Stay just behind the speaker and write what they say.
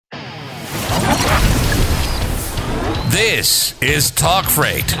This is Talk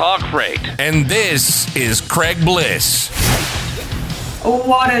Freight. Talk Freight. And this is Craig Bliss.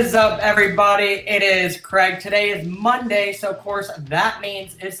 What is up, everybody? It is Craig. Today is Monday, so of course that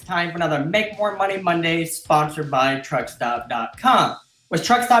means it's time for another Make More Money Monday sponsored by Truckstop.com. With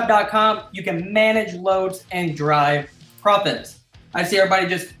Truckstop.com, you can manage loads and drive profits. I see everybody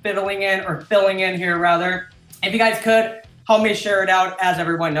just filling in here rather. If you guys could, help me share it out. As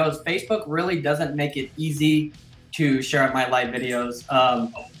everyone knows, Facebook really doesn't make it easy to share out my live videos.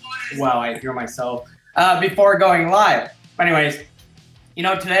 Wow, I hear myself before going live. But anyways, you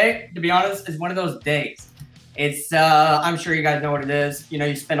know, today, to be honest, is one of those days. It's, I'm sure you guys know what it is. You know,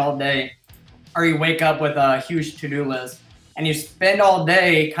 you spend all day, or you wake up with a huge to-do list, and you spend all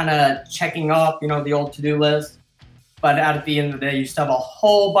day kind of checking off, you know, the old to-do list. But at the end of the day, you still have a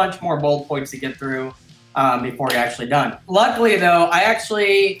whole bunch more bullet points to get through before you're actually done. Luckily, though, I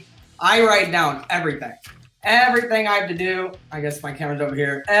write down everything. Everything I have to do. I guess my camera's over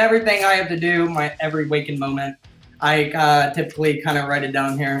here. Everything I have to do, my every waking moment, I typically kind of write it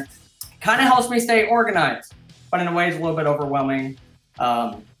down here. Kind of helps me stay organized, but in a way it's a little bit overwhelming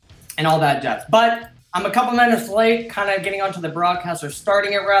and all that jazz. But I'm a couple minutes late, kind of getting onto the broadcast, or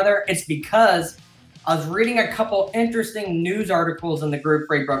starting it rather. It's because I was reading a couple interesting news articles in the group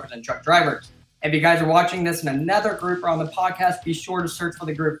Freight Brokers and Truck Drivers. If you guys are watching this in another group or on the podcast, be sure to search for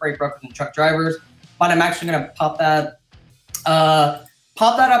the group Freight Brokers and Truck Drivers. But I'm actually going to pop that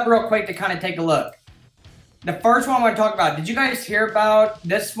up real quick to kind of take a look. The first one I want to talk about, did you guys hear about,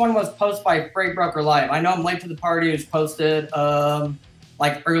 this one was posted by Freight Broker Live. I know I'm late to the party. It was posted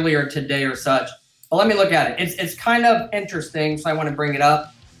like earlier today or such. But let me look at it. It's kind of interesting, so I want to bring it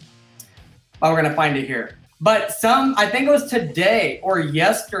up. But we're going to find it here. But I think it was today or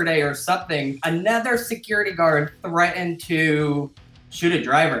yesterday or something, another security guard threatened to shoot a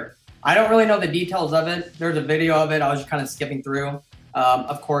driver. I don't really know the details of it. There's a video of it. I was just kind of skipping through.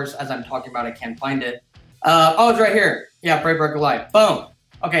 Of course, as I'm talking about, I can't find it. It's right here. Yeah, Freight Broker Live. Boom.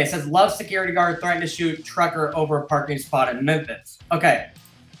 Okay, it says, love security guard threatened to shoot trucker over a parking spot in Memphis. Okay,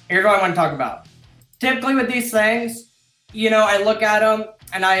 here's what I want to talk about. Typically with these things, you know, I look at them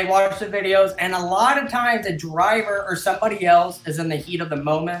and I watch the videos, and a lot of times a driver or somebody else is in the heat of the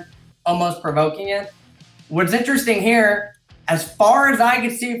moment, almost provoking it. What's interesting here, as far as I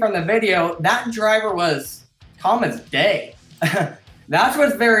could see from the video, that driver was calm as day. That's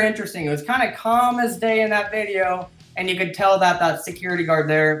what's very interesting. It was kind of calm as day in that video, and you could tell that security guard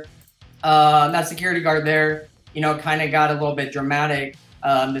there, you know, kind of got a little bit dramatic,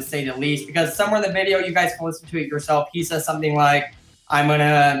 to say the least, because somewhere in the video, you guys can listen to it yourself. He says something like, I'm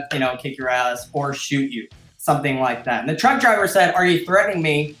gonna, you know, kick your ass or shoot you, something like that. And the truck driver said, are you threatening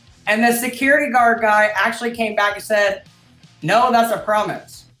me? And the security guard guy actually came back and said, no, that's a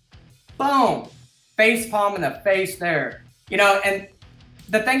promise. Boom. Face palm in the face there. You know, and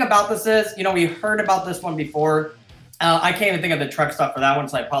the thing about this is, you know, we heard about this one before. I can't even think of the truck stuff for that one,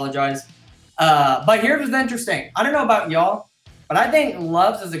 so I apologize. But here's what's interesting. I don't know about y'all, but I think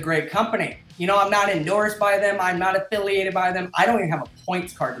Love's is a great company. You know, I'm not endorsed by them. I'm not affiliated by them. I don't even have a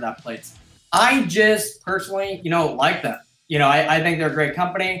points card to that place. I just personally, you know, like them. You know, I think they're a great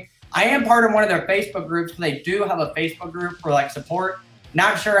company. I am part of one of their Facebook groups. They do have a Facebook group for like support.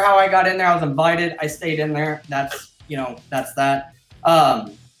 Not sure how I got in there. I was invited. I stayed in there. That's, you know, that's that.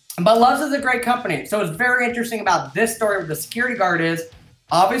 But Love's is a great company. So it's very interesting about this story with the security guard is,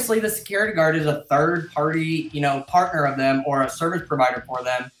 obviously the security guard is a third party, you know, partner of them or a service provider for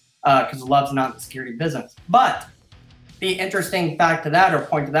them, because Love's not in the security business. But the interesting fact to that, or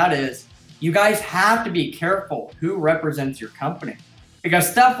point to that, is you guys have to be careful who represents your company. Because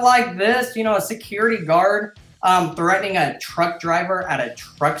stuff like this, you know, a security guard threatening a truck driver at a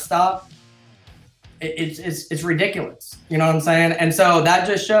truck stop, it's ridiculous. You know what I'm saying? And so that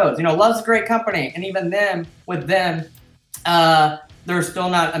just shows, you know, Love's a great company. And even them, with them, they're still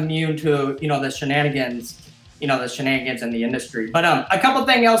not immune to, you know, the shenanigans in the industry. But a couple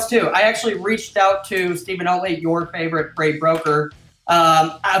things else too. I actually reached out to Stephen Oatley, your favorite freight broker,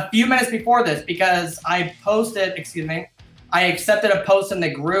 a few minutes before this, because I accepted a post in the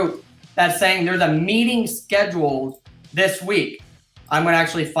group that's saying there's a meeting scheduled this week. I'm going to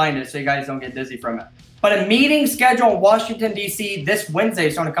actually find it so you guys don't get dizzy from it. But a meeting scheduled in Washington, D.C. this Wednesday,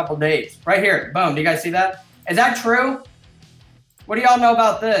 so in a couple days. Right here. Boom. Do you guys see that? Is that true? What do y'all know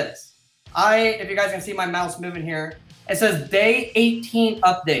about this? If you guys can see my mouse moving here, it says day 18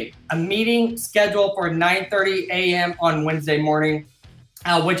 update. A meeting scheduled for 9:30 a.m. on Wednesday morning,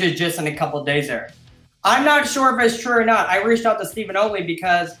 which is just in a couple days there. I'm not sure if it's true or not. I reached out to Stephen Oatley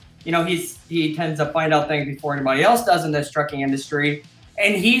because, you know, he tends to find out things before anybody else does in this trucking industry.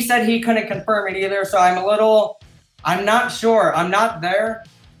 And he said he couldn't confirm it either. So I'm a little I'm not sure. I'm not there,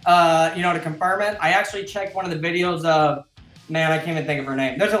 to confirm it. I actually checked one of the videos of, man, I can't even think of her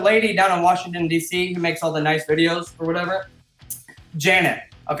name. There's a lady down in Washington, D.C. who makes all the nice videos or whatever. Janet.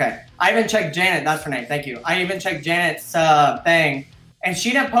 Okay. I even checked Janet. That's her name. Thank you. I even checked Janet's thing. And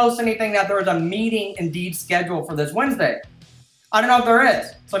she didn't post anything that there was a meeting indeed scheduled for this Wednesday. I don't know if there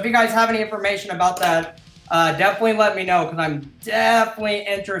is. So if you guys have any information about that, definitely let me know, because I'm definitely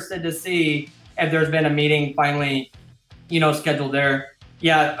interested to see if there's been a meeting finally, scheduled there.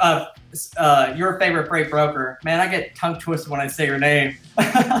 Yeah, your favorite freight broker. Man, I get tongue twisted when I say your name.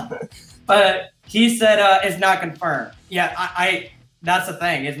 But he said it's not confirmed. Yeah, I that's the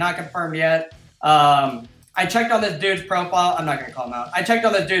thing. It's not confirmed yet. I checked on this dude's profile. I'm not going to call him out. I checked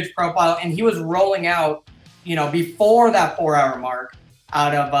on this dude's profile, and he was rolling out, before that 4-hour mark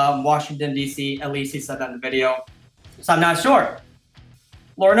out of Washington, D.C. At least he said that in the video. So I'm not sure.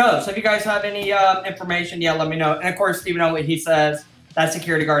 Lord knows. So if you guys have any information, let me know. And of course, Stephen Oatley, he says that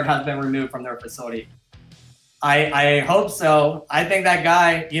security guard has been removed from their facility. I hope so. I think that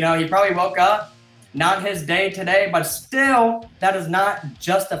guy, he probably woke up, not his day today, but still, that does not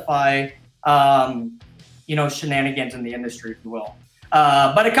justify, shenanigans in the industry, if you will.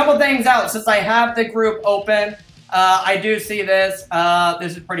 But a couple things out since I have the group open. I do see this.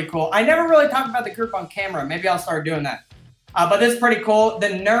 This is pretty cool. I never really talked about the group on camera. Maybe I'll start doing that. But this is pretty cool. The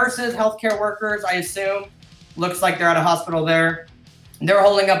nurses, healthcare workers, I assume, looks like they're at a hospital there. They're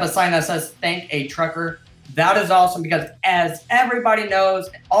holding up a sign that says, "Thank a trucker." That is awesome, because as everybody knows,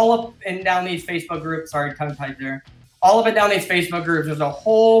 all up and down these Facebook groups, sorry, tongue-tied there, all up and down these Facebook groups, there's a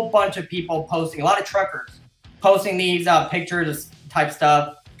whole bunch of people posting, a lot of truckers posting these pictures type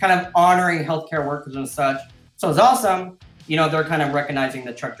stuff, kind of honoring healthcare workers and such. So it's awesome. They're kind of recognizing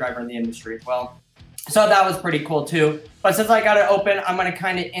the truck driver in the industry as well. So that was pretty cool too. But since I got it open, I'm going to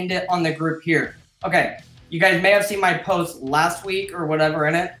kind of end it on the group here. Okay. You guys may have seen my post last week or whatever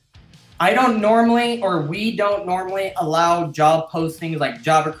in it. We don't normally allow job postings like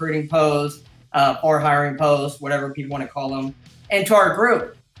job recruiting posts, or hiring posts, whatever people want to call them, into our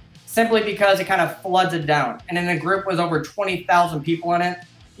group, simply because it kind of floods it down. And in the group was over 20,000 people in it.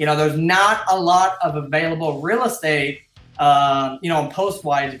 There's not a lot of available real estate,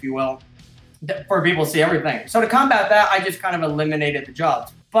 post-wise, if you will, for people to see everything. So to combat that, I just kind of eliminated the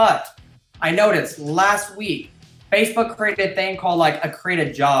jobs. But I noticed last week, Facebook created a thing called like a create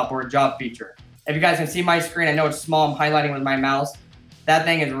a job or a job feature. If you guys can see my screen, I know it's small, I'm highlighting with my mouse. That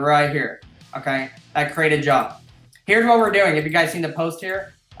thing is right here, okay? That create a job. Here's what we're doing. If you guys seen the post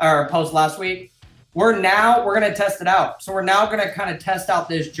here, or post last week, we're gonna test it out. So we're now gonna kind of test out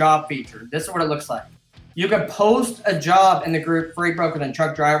this job feature. This is what it looks like. You can post a job in the group Freight Brokers and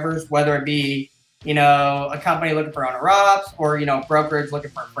Truck Drivers, whether it be, a company looking for owner-ops, or, brokerage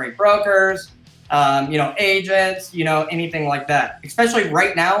looking for freight brokers, agents, anything like that. Especially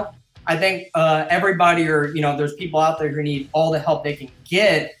right now, I think everybody there's people out there who need all the help they can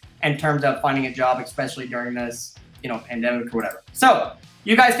get in terms of finding a job, especially during this, pandemic or whatever. So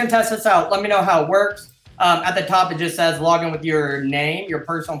you guys can test this out. Let me know how it works. At the top, it just says log in with your name, your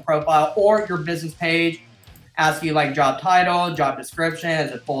personal profile, or your business page. Ask you like job title, job description,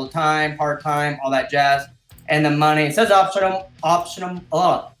 is it full-time, part-time, all that jazz. And the money, it says optional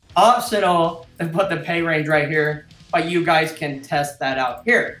to put the pay range right here, but you guys can test that out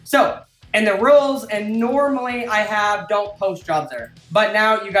here. So, and the rules, and normally I have don't post jobs there, but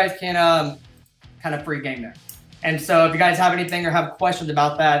now you guys can kind of free game there. And so if you guys have anything or have questions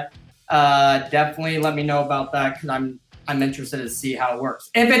about that, definitely let me know about that, because I'm interested to see how it works.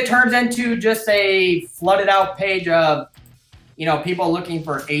 If it turns into just a flooded out page of, people looking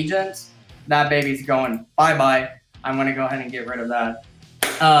for agents, that baby's going bye-bye. I'm going to go ahead and get rid of that.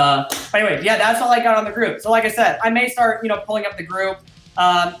 But anyway, yeah, that's all I got on the group. So like I said, I may start, pulling up the group.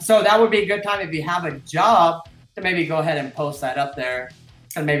 So that would be a good time if you have a job to maybe go ahead and post that up there,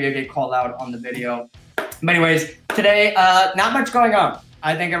 and maybe you'll get called out on the video. But anyways, today, not much going on.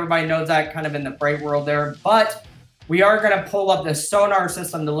 I think everybody knows that kind of in the freight world there, but we are going to pull up the Sonar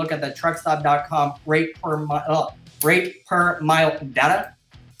system to look at the truckstop.com rate per mile data.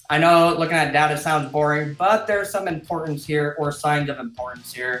 I know looking at data sounds boring, but there's some importance here, or signs of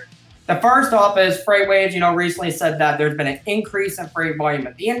importance here. The first off is FreightWaves, recently said that there's been an increase in freight volume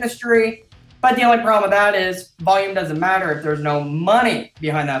in the industry, but the only problem with that is volume doesn't matter if there's no money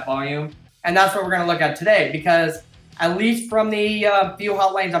behind that volume. And that's what we're going to look at today, because at least from the few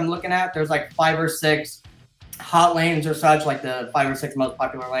hot lanes I'm looking at, there's like 5 or 6 hot lanes or such, like the 5 or 6 most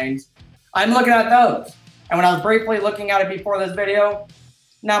popular lanes. I'm looking at those. And when I was briefly looking at it before this video,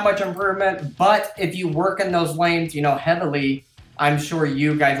 not much improvement. But if you work in those lanes, heavily, I'm sure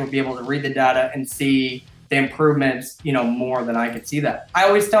you guys will be able to read the data and see the improvements, more than I could see that. I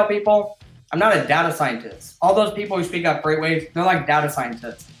always tell people, I'm not a data scientist. All those people who speak up FreightWaves, they're like data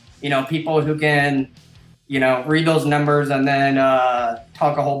scientists. People who can, read those numbers and then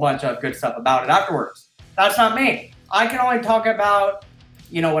talk a whole bunch of good stuff about it afterwards. That's not me. I can only talk about,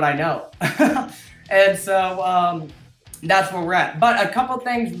 what I know. And so that's where we're at. But a couple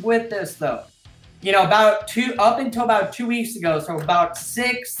things with this though. Up until about 2 weeks ago, so about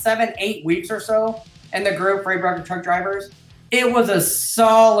 6, 7, 8 weeks or so in the group, Freight Broker Truck Drivers, it was a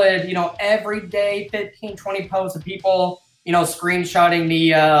solid, every day, 15, 20 posts of people, screenshotting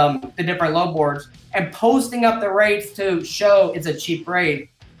the different load boards and posting up the rates to show it's a cheap rate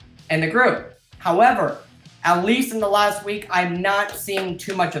in the group. However, at least in the last week, I'm not seeing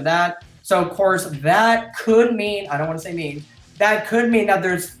too much of that. So of course, that could mean, I don't want to say mean, that could mean that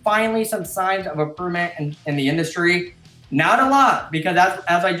there's finally some signs of improvement in the industry. Not a lot, because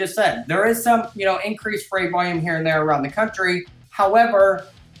as I just said, there is some, increased freight volume here and there around the country. However,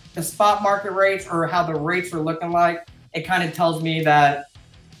 the spot market rates or how the rates are looking like, it kind of tells me that,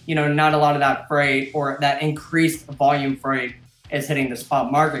 not a lot of that freight or that increased volume freight is hitting the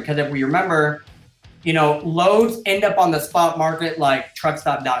spot market. Because if we remember, loads end up on the spot market like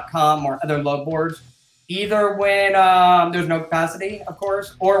truckstop.com or other load boards, either when there's no capacity, of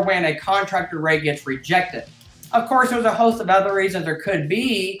course, or when a contractor rate gets rejected. Of course, there's a host of other reasons there could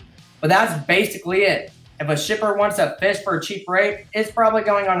be, but that's basically it. If a shipper wants to fish for a cheap rate, it's probably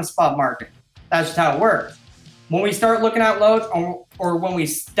going on a spot market. That's just how it works. When we start looking at loads or when we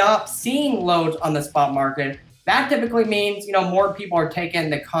stop seeing loads on the spot market, that typically means, more people are taking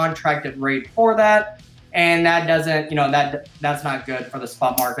the contracted rate for that. And that doesn't, that's not good for the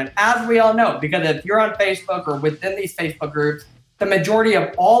spot market, as we all know, because if you're on Facebook or within these Facebook groups, the majority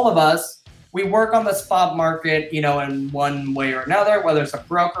of all of us, we work on the spot market, in one way or another, whether it's a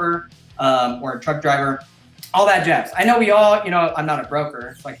broker or a truck driver, all that jazz. I know we all, I'm not a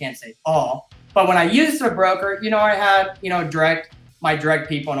broker, so I can't say all, but when I used a broker, I had, my direct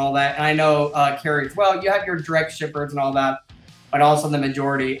people and all that. And I know carriers, well, you have your direct shippers and all that, but also the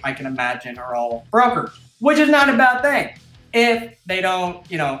majority, I can imagine, are all brokers, which is not a bad thing. If they don't,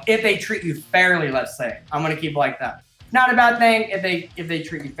 if they treat you fairly, let's say, I'm going to keep it like that. Not a bad thing if they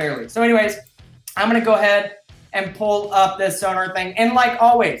treat you fairly. So anyways, I'm going to go ahead and pull up this sonar thing. And like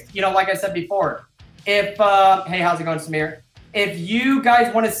always, like I said before, if, hey, how's it going, Samir? If you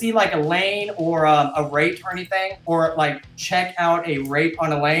guys want to see like a lane or a rate or anything, or like check out a rate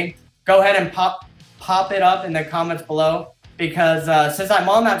on a lane, go ahead and pop it up in the comments below. Because since I'm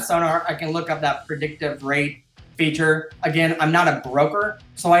on that sonar, I can look up that predictive rate feature. Again, I'm not a broker,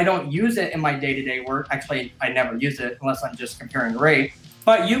 so I don't use it in my day-to-day work. Actually, I never use it unless I'm just comparing rate.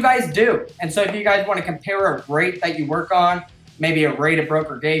 But you guys do. And so if you guys want to compare a rate that you work on, maybe a rate a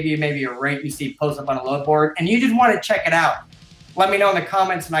broker gave you, maybe a rate you see post up on a load board, and you just want to check it out, let me know in the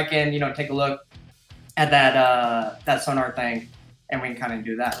comments and I can, take a look at that sonar thing and we can kind of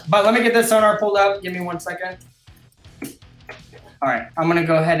do that. But let me get this sonar pulled up. Give me 1 second. All right, I'm gonna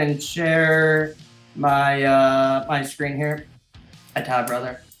go ahead and share my my screen here. A tab,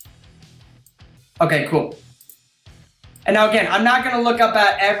 brother. Okay, cool. And now again, I'm not gonna look up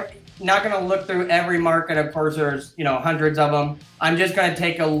at not gonna look through every market. Of course, there's hundreds of them. I'm just gonna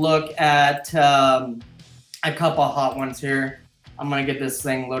take a look at a couple of hot ones here. I'm gonna get this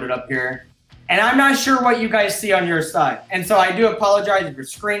thing loaded up here. And I'm not sure what you guys see on your side. And so I do apologize if your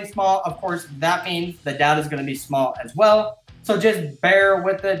screen's small. Of course, that means the data is gonna be small as well. So just bear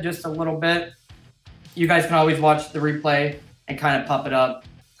with it just a little bit. You guys can always watch the replay and kind of pop it up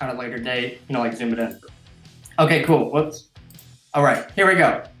at a later date, like zoom it in. Okay, cool. Whoops. All right, here we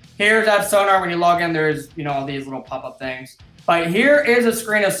go. Here's that sonar. When you log in, there's, all these little pop-up things. But here is a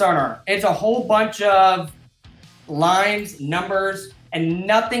screen of sonar. It's a whole bunch of lines, numbers, and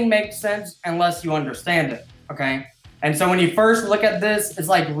nothing makes sense unless you understand it, okay? And so when you first look at this, it's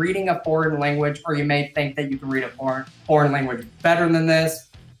like reading a foreign language, or you may think that you can read a foreign language better than this,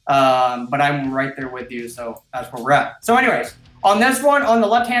 but I'm right there with you, so that's where we're at. So anyways, on this one, on the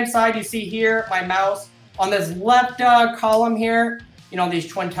left-hand side, you see here my mouse. On this left column here, these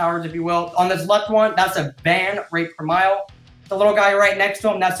twin towers, if you will. On this left one, that's a van rate per mile. The little guy right next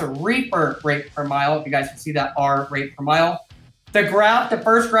to him, that's a reefer rate per mile. If you guys can see that R rate per mile. The graph, the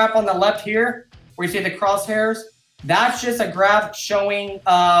first graph on the left here, where you see the crosshairs, that's just a graph showing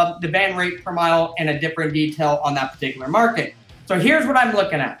the van rate per mile in a different detail on that particular market. So here's what I'm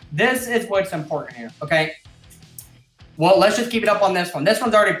looking at. This is what's important here, okay? Well, let's just keep it up on this one. This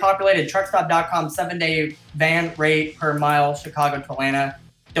one's already populated. Truckstop.com 7-day van rate per mile, Chicago to Atlanta.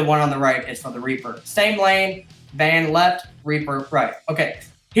 The one on the right is for the reefer. Same lane, van left, reefer right. Okay,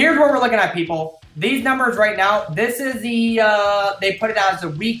 here's what we're looking at, people. these numbers right now, this is they put it out as the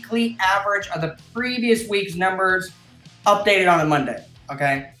weekly average of the previous week's numbers updated on a Monday,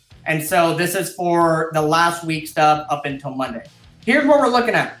 okay? And so this is for the last week stuff up until Monday. Here's what we're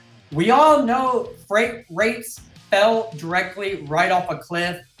looking at. We all know freight rates fell directly right off a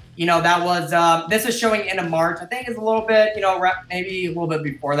cliff. That was, this is showing end of March. I think it's a little bit, maybe a little bit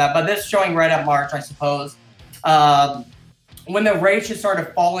before that, but this is showing right at March, I suppose. When the rates just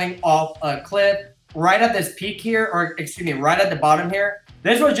started falling off a cliff, right at this peak here, or excuse me, right at the bottom here.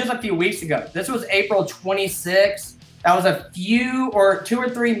 This was just a few weeks ago. This was April 26th. That was a few or 2 or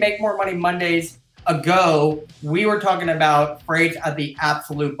 3 Make More Money Mondays ago. We were talking about freight at the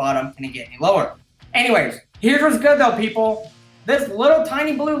absolute bottom. Can it get any lower? Anyways, here's what's good though, people. This little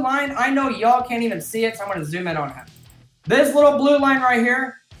tiny blue line, I know y'all can't even see it, so I'm going to zoom in on it. This little blue line right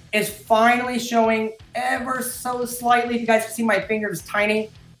here is finally showing ever so slightly. If you guys can see my fingers tiny,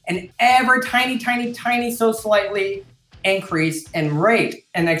 and ever tiny, so slightly increase in rate.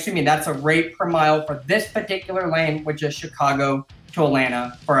 And excuse me, that's a rate per mile for this particular lane, which is Chicago to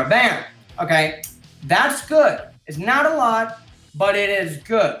Atlanta for a van. Okay, that's good. It's not a lot, but it is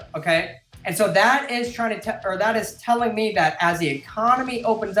good. Okay, and so that is that is telling me that as the economy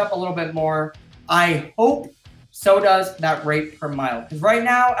opens up a little bit more, I hope so does that rate per mile. Because right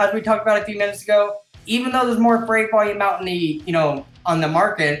now, as we talked about a few minutes ago, even though there's more freight volume out in the on the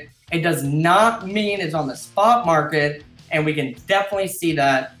market, it does not mean it's on the spot market. And we can definitely see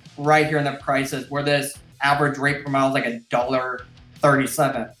that right here in the prices where this average rate per mile is like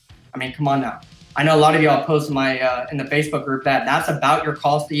 $1.37. I mean, come on now. I know a lot of y'all post in in the Facebook group that that's about your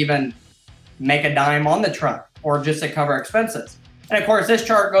cost to even make a dime on the truck or just to cover expenses. And of course, this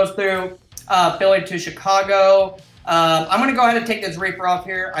chart goes through Philly to Chicago. I'm going to go ahead and take this reaper off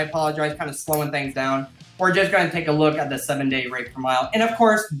here. I apologize, kind of slowing things down. We're just going to take a look at the 7-day rate per mile. And of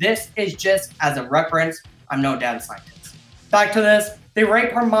course, this is just as a reference. I'm no data scientist. Back to this, the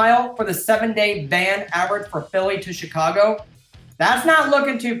rate per mile for the 7-day van average for Philly to Chicago, that's not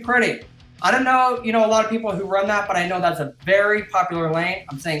looking too pretty. I don't know, a lot of people who run that, but I know that's a very popular lane.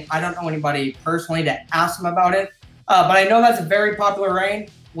 I'm saying I don't know anybody personally to ask them about it, but I know that's a very popular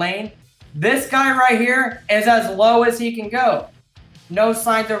lane. This guy right here is as low as he can go. No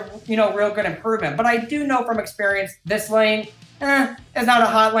signs of, real good improvement. But I do know from experience, this lane is not a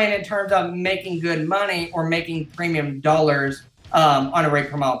hot lane in terms of making good money or making premium dollars on a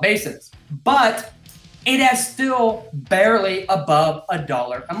rate per mile basis. But it is still barely above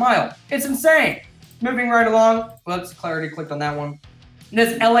 $1 a mile. It's insane. Moving right along. Whoops, Clarity clicked on that one.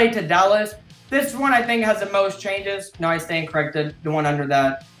 This LA to Dallas. This one I think has the most changes. No, I stand corrected. The one under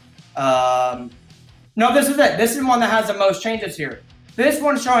that. No, this is it. This is one that has the most changes here. This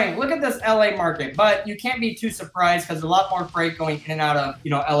one's showing, look at this LA market, but you can't be too surprised because there's a lot more freight going in and out of,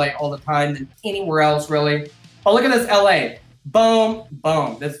 LA all the time than anywhere else really. But look at this LA, boom,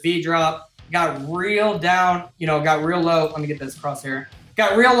 boom. This V drop got real down, got real low. Let me get this across here.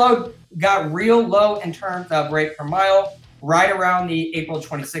 Got real low in terms of rate per mile, right around the April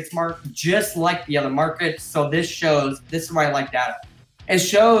 26th mark, just like the other markets. So this is why I like data. It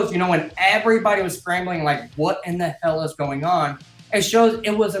shows, when everybody was scrambling, like what in the hell is going on? It shows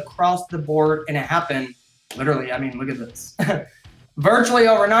it was across the board and it happened literally. I mean, look at this. Virtually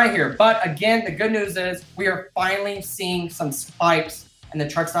overnight here. But again, the good news is we are finally seeing some spikes in the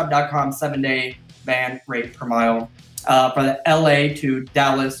truckstop.com 7-day van rate per mile for the LA to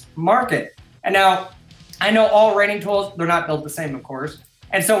Dallas market. And now I know all rating tools, they're not built the same, of course.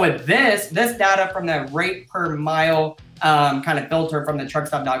 And so with this data from the rate per mile kind of filter from the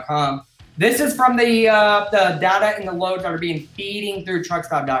truckstop.com, this is from the data and the loads that are being feeding through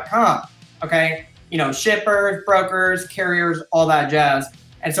truckstop.com. Okay, shippers, brokers, carriers, all that jazz.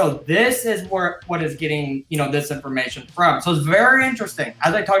 And so this is what is getting this information from. So it's very interesting.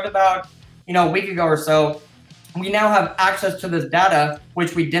 As I talked about a week ago or so, we now have access to this data,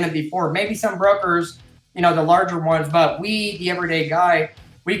 which we didn't before. Maybe some brokers, the larger ones, but we, the everyday guy,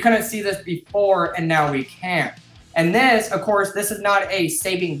 we couldn't see this before, and now we can. And this, of course, this is not a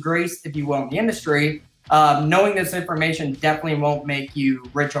saving grace, if you will, in the industry. Knowing this information definitely won't make you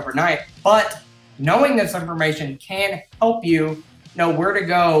rich overnight, but knowing this information can help you know where to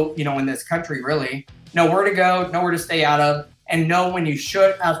go, in this country, really. Know where to go, know where to stay out of, and know when you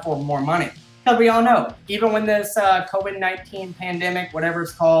should ask for more money. Because we all know, even when this COVID-19 pandemic, whatever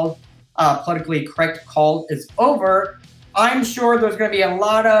it's called, politically correct call is over, I'm sure there's going to be a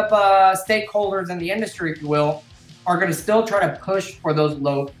lot of stakeholders in the industry, if you will, are going to still try to push for those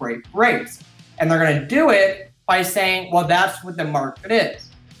low freight rates. And they're going to do it by saying, well, that's what the market is.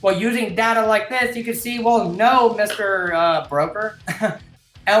 Well, using data like this, you can see, well, no, Mr. Broker,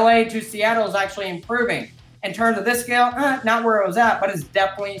 LA to Seattle is actually improving. In terms of this scale, not where it was at, but it's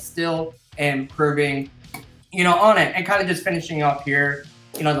definitely still improving, on it. And kind of just finishing up here,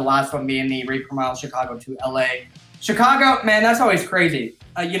 the last one being the rate per mile Chicago to LA. Chicago, man, that's always crazy.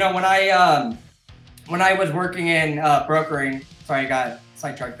 When I was working in brokering, sorry, I got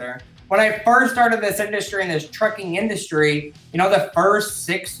sidetracked there. When I first started this industry, in this trucking industry, the first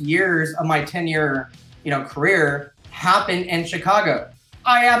 6 years of my 10-year, career happened in Chicago.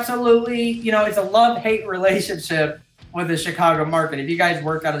 I absolutely, it's a love-hate relationship with the Chicago market. If you guys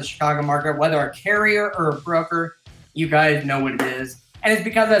work out of the Chicago market, whether a carrier or a broker, you guys know what it is. And it's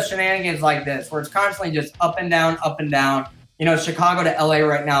because of shenanigans like this, where it's constantly just up and down, up and down. Chicago to LA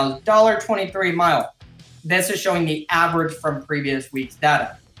right now is $1.23 a mile. This is showing the average from previous week's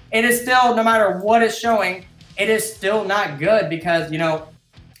data. It is still, no matter what it's showing, it is still not good because,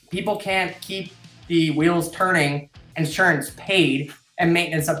 people can't keep the wheels turning, insurance paid, and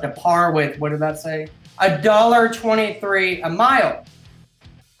maintenance up to par with, what did that say? $1.23 a mile.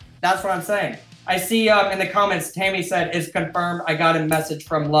 That's what I'm saying. I see in the comments, Tammy said, "Is confirmed. I got a message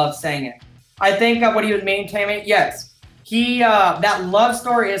from Love saying it." I think what he was meaning, Tammy, yes. That Love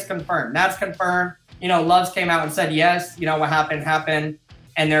story is confirmed. That's confirmed. Love's came out and said, yes, what happened.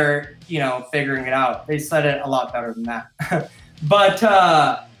 And they're, figuring it out. They said it a lot better than that. But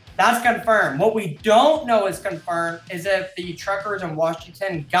that's confirmed. What we don't know is confirmed is if the truckers in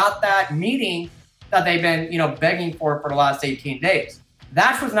Washington got that meeting that they've been, begging for the last 18 days.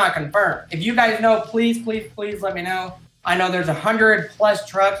 That was not confirmed. If you guys know, please let me know. I know there's 100+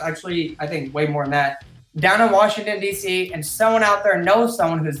 trucks, actually, I think way more than that, down in Washington, D.C., and someone out there knows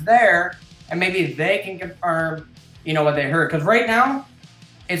someone who's there, and maybe they can confirm, what they heard. Because right now,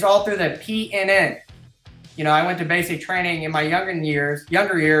 it's all through the PNN. I went to basic training in my younger years,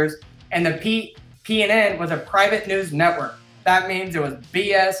 and the PNN was a private news network. That means it was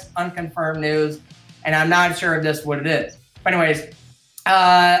BS, unconfirmed news, and I'm not sure if this is what it is. But anyways,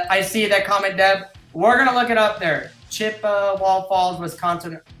 I see that comment, Deb. We're going to look it up there. Chippewa Falls,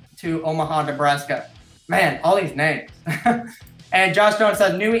 Wisconsin to Omaha, Nebraska. Man, all these names. And Josh Jones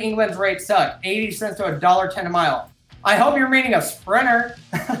says, New England's rates suck. 80 cents to $1.10 a mile. I hope you're meaning a Sprinter.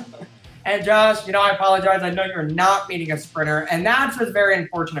 And Josh, I apologize. I know you're not meaning a Sprinter. And that's what's very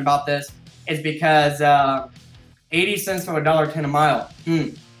unfortunate about this is because 80 cents to $1.10 a mile.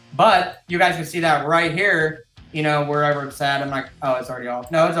 But you guys can see that right here, wherever it's at. I'm like, oh, it's already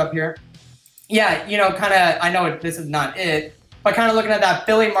off. No, it's up here. Yeah, kind of, I know this is not it, but kind of looking at that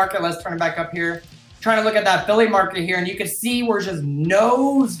Philly market. Let's turn it back up here. Trying to look at that Philly market here, and you can see where it's just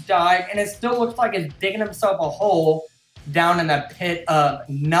nosedive, and it still looks like it's digging himself a hole down in the pit of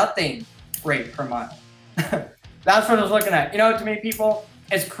nothing rate per mile. That's what I was looking at. To me, people,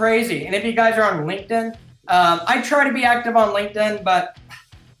 it's crazy. And if you guys are on LinkedIn, I try to be active on LinkedIn, but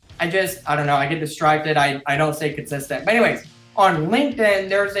I don't know. I get distracted. I don't stay consistent. But anyways, on LinkedIn,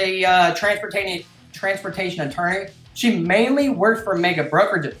 there's a transportation attorney. She mainly works for mega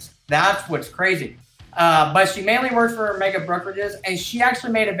brokerages. That's what's crazy. But she mainly works for mega brokerages, and she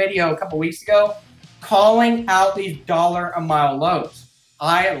actually made a video a couple weeks ago calling out these $1 a mile lows.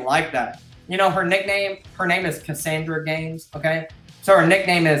 I like that. Her name is Cassandra Games, okay? So her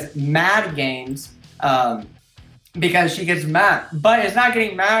nickname is Mad Games because she gets mad. But it's not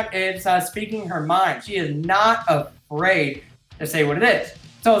getting mad, it's speaking her mind. She is not afraid to say what it is.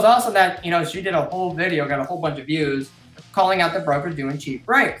 So it's awesome that, she did a whole video, got a whole bunch of views, calling out the brokers doing cheap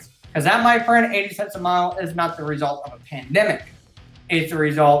rates. Because that, my friend, 80 cents a mile is not the result of a pandemic. It's the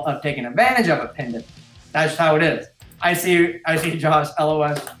result of taking advantage of a pandemic. That's how it is. I see Josh,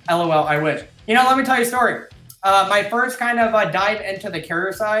 LOL, I wish. Let me tell you a story. My first kind of dive into the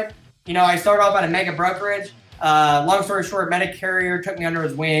carrier side, I started off at a mega brokerage. Long story short, mega carrier took me under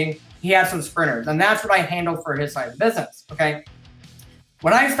his wing. He had some Sprinters, and that's what I handled for his side of the business, okay?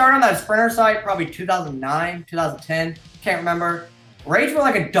 When I started on that Sprinter side, probably 2009, 2010, can't remember, rates were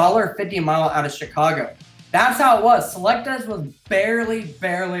like $1.50 a mile out of Chicago. That's how it was. Selectas was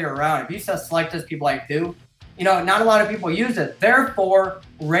barely around. If you said Selectas, people like who? Not a lot of people used it. Therefore,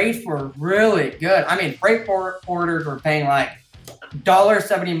 rates were really good. I mean, freight forwarders were paying like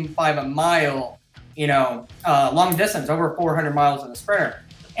 $1.75 a mile, long distance, over 400 miles in the Sprinter.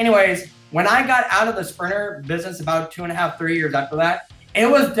 Anyways, when I got out of the Sprinter business about 2.5, 3 years after that, it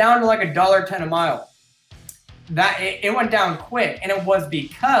was down to like $1.10 a mile. It went down quick, and it was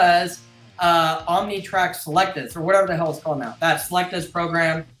because OmniTrack Selectas, or whatever the hell it's called now, that Selectas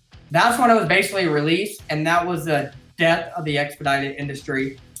program, that's when it was basically released, and that was the death of the expedited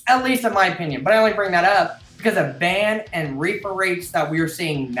industry, at least in my opinion. But I only bring that up because of van and reefer rates that we are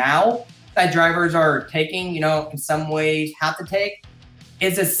seeing now that drivers are taking, in some ways have to take.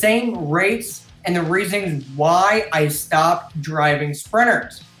 is the same rates and the reasons why I stopped driving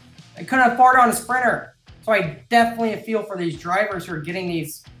Sprinters. I couldn't afford on a Sprinter. So I definitely feel for these drivers who are getting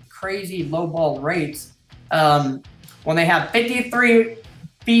these crazy lowball rates when they have 53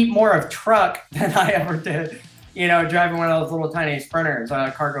 feet more of truck than I ever did, driving one of those little tiny Sprinters,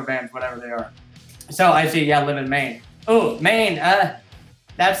 cargo vans, whatever they are. So I see, live in Maine. Oh, Maine,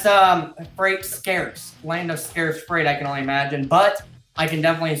 that's freight scarce, land of scarce freight, I can only imagine. But I can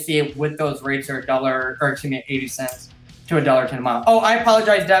definitely see it with those rates are $80 cents to $1.10 a mile. Oh, I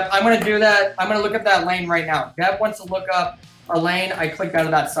apologize, Deb. I'm going to do that. I'm going to look up that lane right now. Deb wants to look up a lane. I clicked out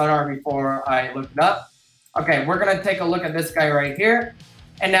of that sonar before I looked it up. Okay, we're going to take a look at this guy right here.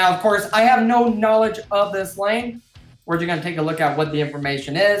 And now, of course, I have no knowledge of this lane. We're just going to take a look at what the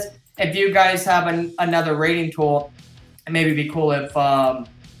information is. If you guys have another rating tool, it maybe be cool if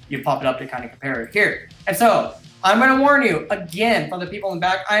you pop it up to kind of compare it here. And so I'm going to warn you again for the people in the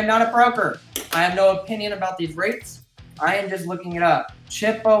back. I am not a broker. I have no opinion about these rates. I am just looking it up.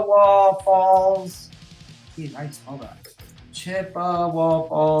 Chippewa Falls. Geez, I spell that. Chippewa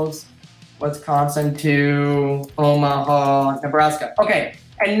Falls, Wisconsin to Omaha, Nebraska. Okay,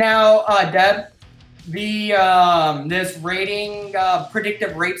 and now Deb, the this rating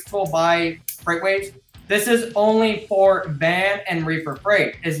predictive rates tool by FreightWaves. This is only for van and reefer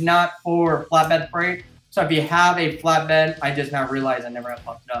freight. It's not for flatbed freight. So if you have a flatbed, I just now realized I never have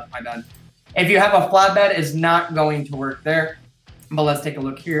popped it up. My bad. If you have a flatbed, it's not going to work there. But let's take a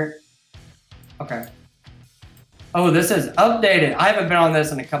look here. Okay. Oh, this is updated. I haven't been on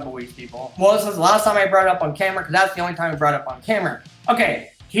this in a couple weeks, people. Well, this is the last time I brought it up on camera because that's the only time I brought it up on camera.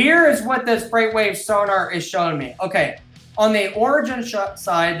 Okay, here is what this FreightWaves sonar is showing me. Okay, on the origin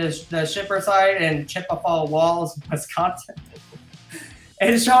side, the shipper side in Chippewa Falls, Wisconsin,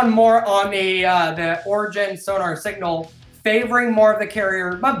 it's showing more on the origin sonar signal, favoring more of the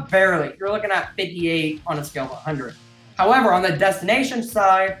carrier, but barely. You're looking at 58 on a scale of 100. However, on the destination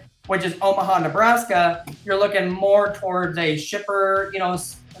side, which is Omaha, Nebraska, you're looking more towards a shipper,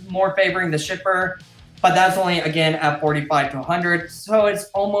 more favoring the shipper, but that's only, again, at 45 to 100, so it's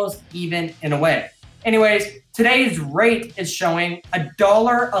almost even in a way. Anyways, today's rate is showing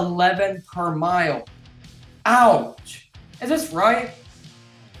 $1.11 per mile. Ouch. Is this right?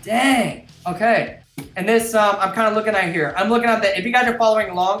 Dang. Okay. And this, I'm kind of looking at here. I'm looking at if you guys are following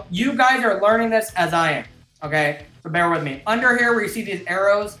along, you guys are learning this as I am. Okay? So bear with me. Under here where you see these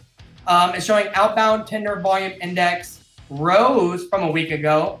arrows, it's showing outbound tender volume index rose from a week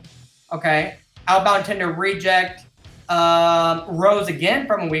ago. Okay. Outbound tender reject rose again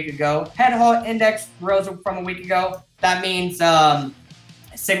from a week ago. Head haul index rose from a week ago. That means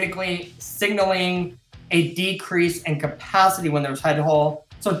signaling a decrease in capacity when there's head haul.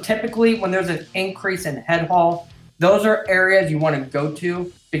 So typically when there's an increase in head haul, those are areas you want to go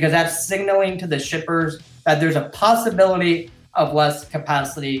to because that's signaling to the shippers that there's a possibility of less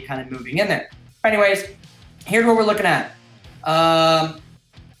capacity kind of moving in there. Anyways, here's what we're looking at.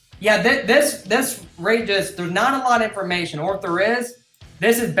 This rate there's not a lot of information, or if there is,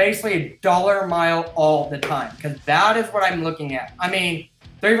 this is basically $1 a mile all the time because that is what I'm looking at. I mean,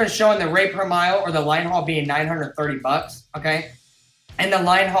 they're even showing the rate per mile or the line haul being $930, okay? And the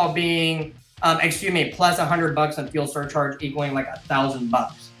line haul being, plus $100 on fuel surcharge equaling like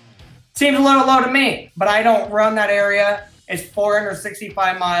 $1,000. Seems a little low to me, but I don't run that area. It's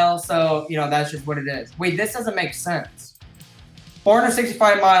 465 miles, so, that's just what it is. Wait, this doesn't make sense.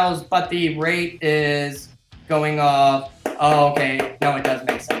 465 miles, but the rate is going up. Oh, okay. No, it does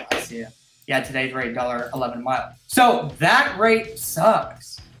make sense. I see it. Yeah, today's rate, $1.11 a mile. So that rate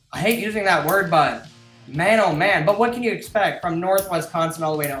sucks. I hate using that word, but man, oh man. But what can you expect from North Wisconsin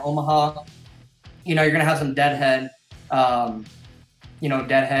all the way to Omaha? You're going to have some deadhead,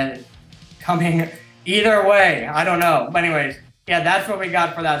 deadhead coming either way. I don't know. But anyways, yeah, that's what we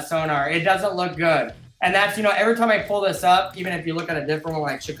got for that sonar. It doesn't look good. And that's, every time I pull this up, even if you look at a different one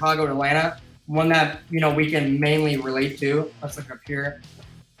like Chicago to Atlanta, one that, we can mainly relate to. Let's look up here.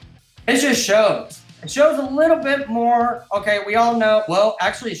 It just shows. It shows a little bit more. Okay, we all know. Well,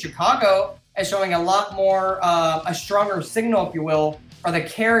 actually, Chicago is showing a lot more, a stronger signal, if you will, for the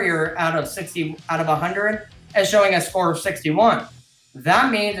carrier out of 100 is showing a score of 61.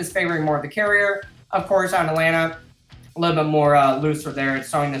 That means it's favoring more of the carrier. Of course, out in Atlanta, a little bit more looser there.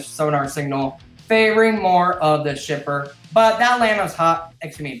 It's showing the sonar signal favoring more of the shipper. But that Atlanta's hot.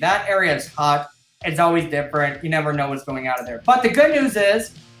 That area is hot. It's always different. You never know what's going out of there. But the good news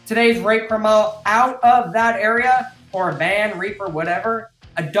is today's rate per mile out of that area for a van, reefer, whatever,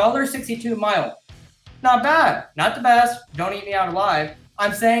 $1.62 a mile. Not bad. Not the best. Don't eat me out alive.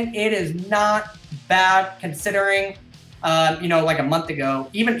 I'm saying it is not bad considering like a month ago,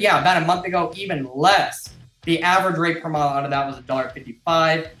 about a month ago, even less. The average rate per mile out of that was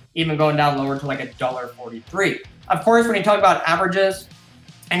 $1.55, even going down lower to like $1.43. Of course, when you talk about averages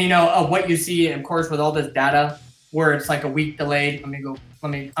and, what you see, of course, with all this data where it's like a week delayed, I'm going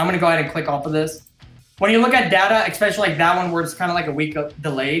to go ahead and click off of this. When you look at data, especially like that one where it's kind of like a week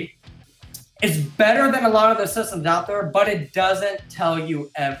delayed, it's better than a lot of the systems out there, but it doesn't tell you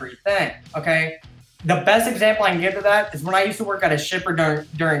everything, okay? The best example I can give to that is when I used to work at a shipper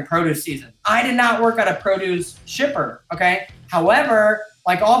during produce season. I did not work at a produce shipper, okay? However,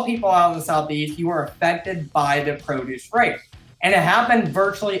 like all people out in the Southeast, you were affected by the produce rate. And it happened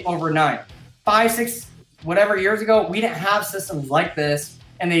virtually overnight. 5, 6, whatever years ago, we didn't have systems like this.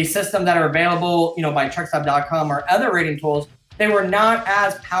 And the systems that are available, by truckstop.com or other rating tools, they were not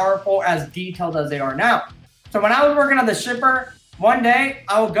as powerful, as detailed as they are now. So when I was working at the shipper, one day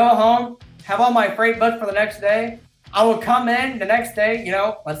I would go home, have all my freight booked for the next day. I would come in the next day,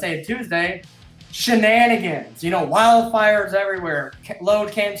 let's say a Tuesday, shenanigans, wildfires everywhere,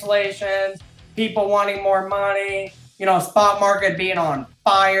 load cancellations, people wanting more money, spot market being on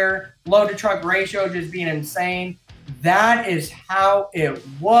fire, load to truck ratio just being insane. That is how it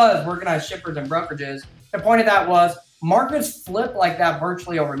was working on shippers and brokerages. The point of that was markets flip like that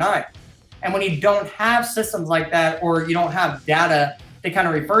virtually overnight. And when you don't have systems like that, or you don't have data to kind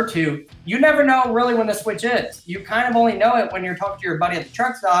of refer to, you never know really when the switch is. You kind of only know it when you're talking to your buddy at the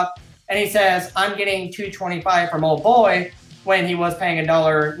truck stop and he says, I'm getting $2.25 from old boy when he was paying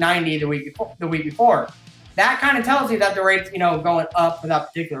 $1.90 the week before. That kind of tells you that the rate's, going up for that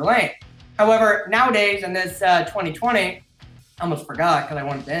particular lane. However, nowadays in this 2020, I almost forgot because I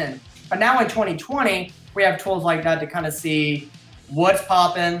wanted to end, but now in 2020, we have tools like that to kind of see what's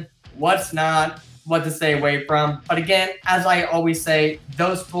popping, what's not, what to stay away from. But again, as I always say,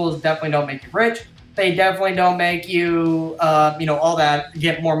 those tools definitely don't make you rich. They definitely don't make you, all that,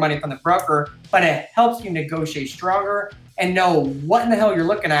 get more money from the broker, but it helps you negotiate stronger and know what in the hell you're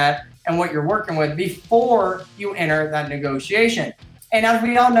looking at and what you're working with before you enter that negotiation. And as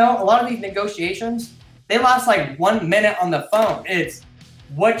we all know, a lot of these negotiations, they last like 1 minute on the phone. It's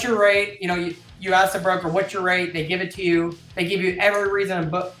what's your rate? You ask the broker, what's your rate? They give it to you. They give you every reason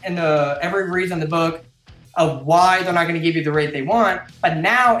in the book of why they're not going to give you the rate they want. But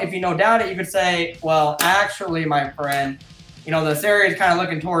now, if you know data, you could say, well, actually, my friend, this area is kind of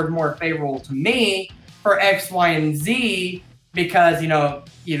looking towards more favorable to me for X, Y, and Z because,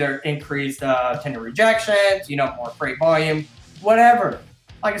 either increased tender rejections, more freight volume, whatever.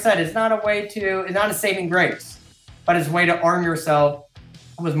 Like I said, it's not a saving grace, but it's a way to arm yourself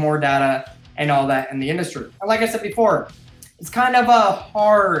with more data and all that in the industry. And like I said before, it's kind of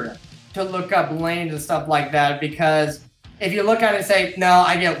hard to look up lanes and stuff like that, because if you look at it and say, no,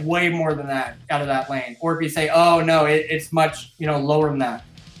 I get way more than that out of that lane, or if you say, oh no, it's much lower than that,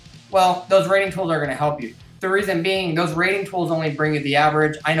 well, those rating tools are going to help you. The reason being, those rating tools only bring you the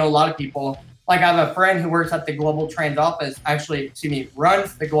average. I know a lot of people, like I have a friend who works at the Global Trans office,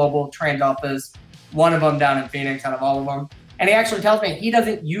 runs the Global Trans office, one of them down in Phoenix out of all of them. And he actually tells me he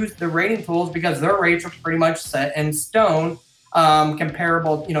doesn't use the rating tools because their rates are pretty much set in stone,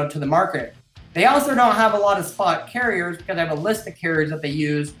 comparable, to the market. They also don't have a lot of spot carriers because they have a list of carriers that they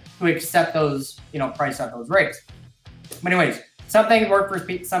use to accept those, price at those rates. But anyways, some things work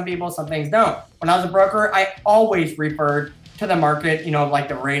for some people, some things don't. When I was a broker, I always referred to the market, like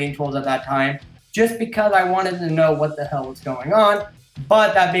the rating tools at that time, just because I wanted to know what the hell was going on.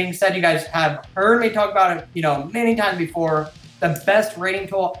 But that being said, you guys have heard me talk about it, many times before. The best rating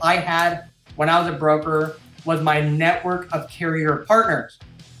tool I had when I was a broker was my network of carrier partners.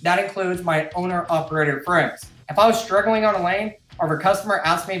 That includes my owner-operator friends. If I was struggling on a lane, or if a customer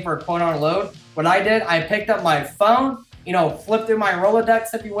asked me for a quote on a load, what I did, I picked up my phone, flipped through my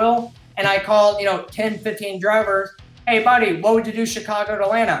Rolodex, if you will, and I called, 10, 15 drivers. Hey, buddy, what would you do Chicago to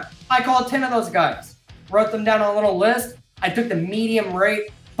Atlanta? I called 10 of those guys, wrote them down on a little list. I took the medium rate,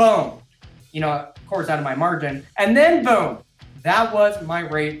 boom, of course, out of my margin, and then boom, that was my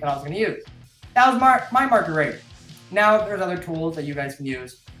rate that I was going to use. That was my market rate. Now there's other tools that you guys can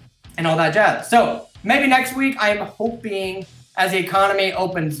use and all that jazz. So maybe next week, I'm hoping as the economy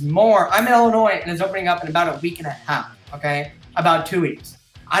opens more, I'm in Illinois and it's opening up in about a week and a half, okay? About 2 weeks.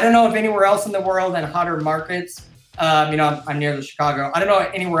 I don't know if anywhere else in the world in hotter markets, I'm near the Chicago. I don't know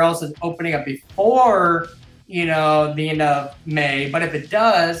if anywhere else is opening up before, the end of May. But if it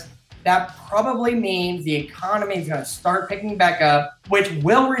does, that probably means the economy is going to start picking back up, which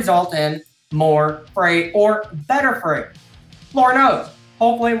will result in more freight or better freight. Lord knows.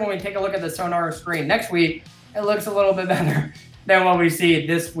 Hopefully, when we take a look at the Sonar screen next week, it looks a little bit better than what we see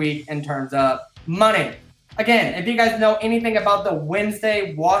this week in terms of money. Again, if you guys know anything about the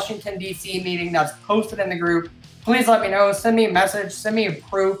Wednesday Washington, D.C. meeting that's posted in the group, please let me know. Send me a message. Send me a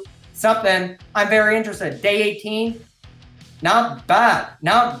proof. Something. I'm very interested. Day 18. Not bad.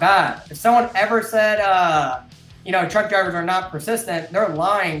 Not bad. If someone ever said, truck drivers are not persistent, they're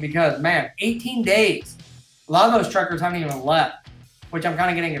lying because, man, 18 days. A lot of those truckers haven't even left, which I'm kind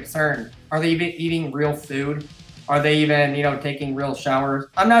of getting concerned. Are they even eating real food? Are they even, taking real showers?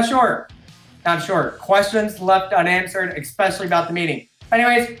 I'm not sure. Not sure. Questions left unanswered, especially about the meeting.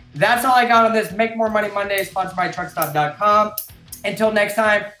 Anyways, that's all I got on this Make More Money Monday, sponsored by truckstop.com. Until next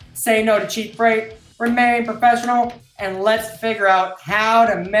time, say no to cheap freight, remain professional, and let's figure out how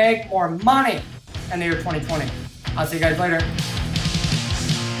to make more money in the year 2020. I'll see you guys later.